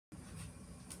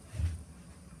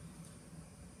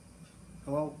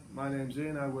Hello, my name's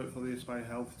Ian, I work for the Aspire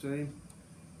Health team.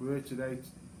 We're here today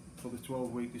for the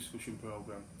 12-week discussion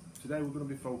programme. Today we're going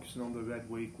to be focusing on the Red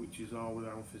Week, which is all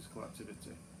around physical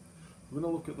activity. We're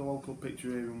going to look at the local picture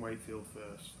here in Wakefield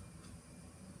first.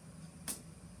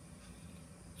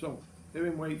 So, here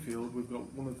in Wakefield we've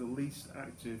got one of the least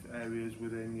active areas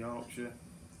within Yorkshire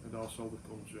and also the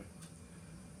country,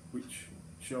 which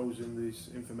shows in this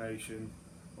information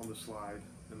on the slide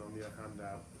and on your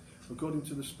handout. According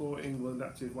to the Sport England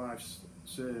Active Life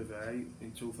survey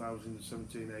in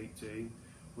 2017-18,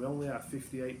 we only have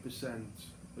 58%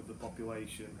 of the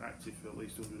population active for at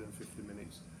least 150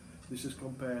 minutes. This is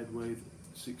compared with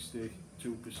 62%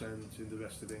 in the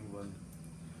rest of England.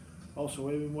 Also,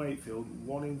 here in Wakefield,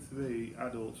 1 in 3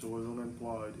 adults who are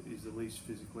unemployed is the least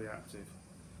physically active,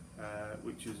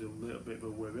 which is a little bit of a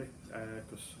worry,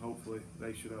 because hopefully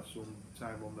they should have some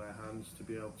time on their hands to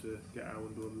be able to get out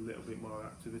and do a little bit more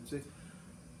activity.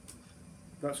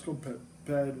 That's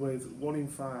compared with 1 in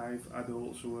 5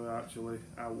 adults who are actually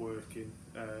out working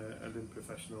and in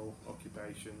professional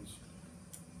occupations.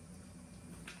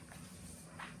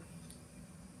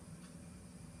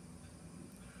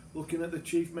 Looking at the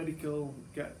Chief Medical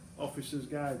Officer's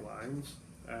guidelines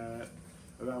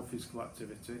around physical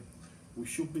activity, we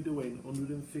should be doing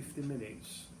 150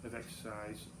 minutes of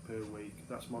exercise per week.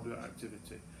 That's moderate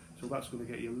activity. So that's going to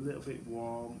get you a little bit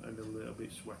warm and a little bit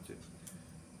sweaty.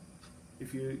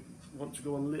 If you want to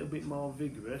go a little bit more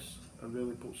vigorous and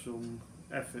really put some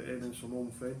effort in and some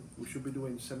oomph in, we should be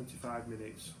doing 75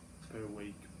 minutes per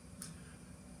week.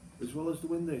 As well as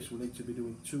doing this, we need to be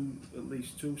doing at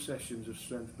least two sessions of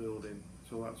strength building.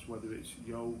 So that's whether it's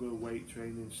yoga, weight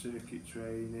training, circuit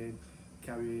training,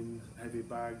 carrying heavy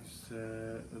bags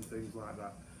and things like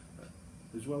that.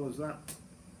 As well as that,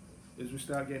 as we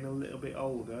start getting a little bit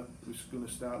older, we're going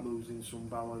to start losing some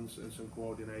balance and some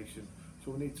coordination.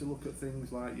 So we need to look at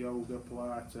things like yoga,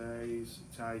 Pilates,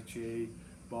 Tai Chi,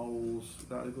 bowls,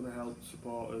 that are going to help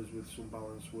support us with some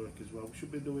balance work as well. We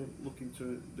should be looking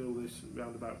to do this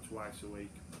around about twice a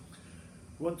week.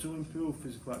 We want to improve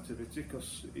physical activity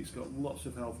because it's got lots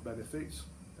of health benefits.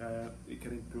 It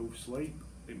can improve sleep,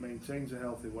 it maintains a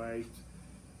healthy weight,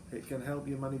 it can help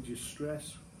you manage your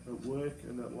stress at work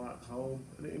and at home,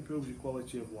 and it improves your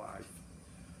quality of life.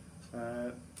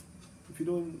 If you're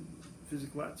doing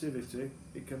physical activity,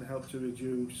 it can help to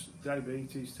reduce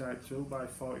diabetes type 2 by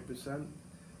 40%,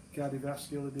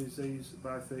 cardiovascular disease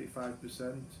by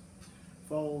 35%,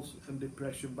 falls and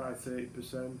depression by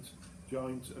 30%,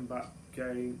 joint and back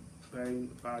pain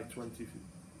by 25%.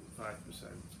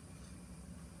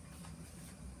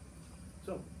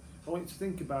 So, I want you to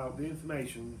think about the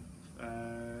information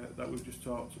that we've just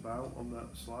talked about on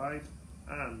that slide,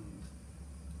 and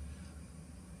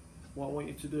what I want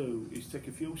you to do is take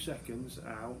a few seconds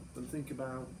out and think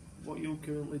about what you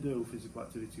currently do physical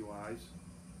activity wise,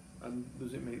 and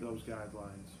does it meet those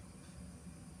guidelines?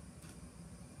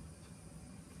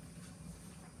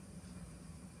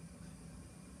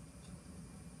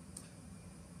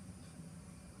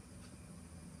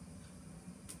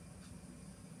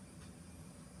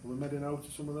 We made a note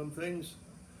of some of them things.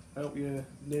 I hope you're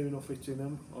near enough hitting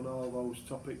them on all those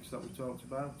topics that we talked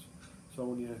about. So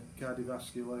on your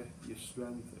cardiovascular, your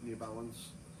strength and your balance.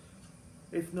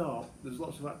 If not, there's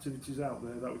lots of activities out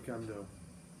there that we can do.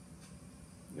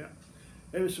 Yeah,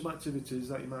 here are some activities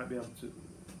that you might be able to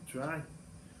try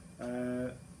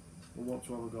and want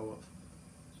to have a go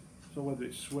at. So whether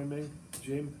it's swimming,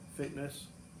 gym, fitness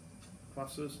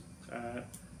classes,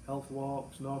 health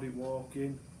walks, Nordic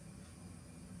walking,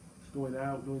 going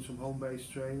out, doing some home-based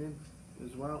training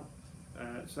as well,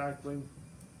 cycling,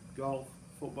 golf,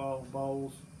 football,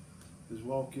 bowls, there's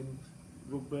walking,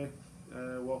 rugby,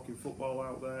 walking football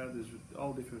out there, there's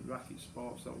all different racket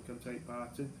sports that we can take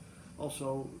part in.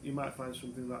 Also, you might find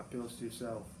something that appeals to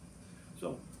yourself.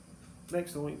 So,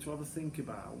 next I want you to have a think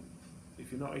about,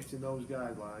 if you're not hitting those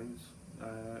guidelines,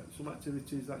 some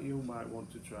activities that you might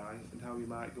want to try and how you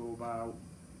might go about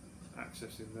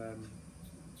accessing them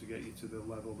to get you to the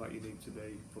level that you need to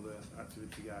be for the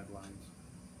activity guidelines.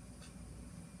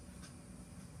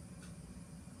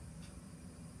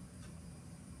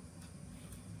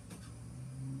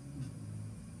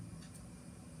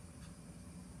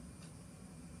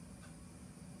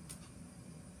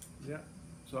 Yeah,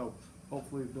 so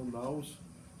hopefully we've done those.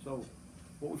 So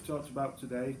what we've talked about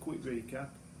today, quick recap.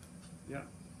 Yeah,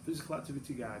 physical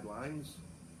activity guidelines,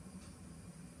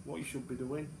 what you should be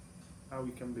doing, how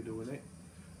you can be doing it.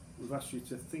 We've asked you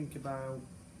to think about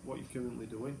what you're currently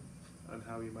doing and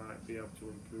how you might be able to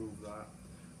improve that,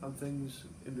 and things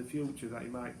in the future that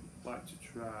you might like to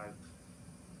try.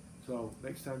 So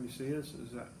next time you see us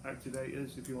as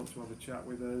activators, if you want to have a chat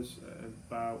with us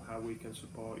about how we can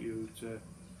support you to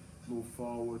move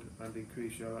forward and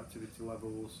increase your activity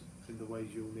levels in the ways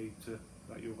you'll need to,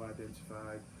 that you've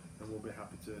identified, and we'll be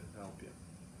happy to help you.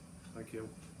 Thank you.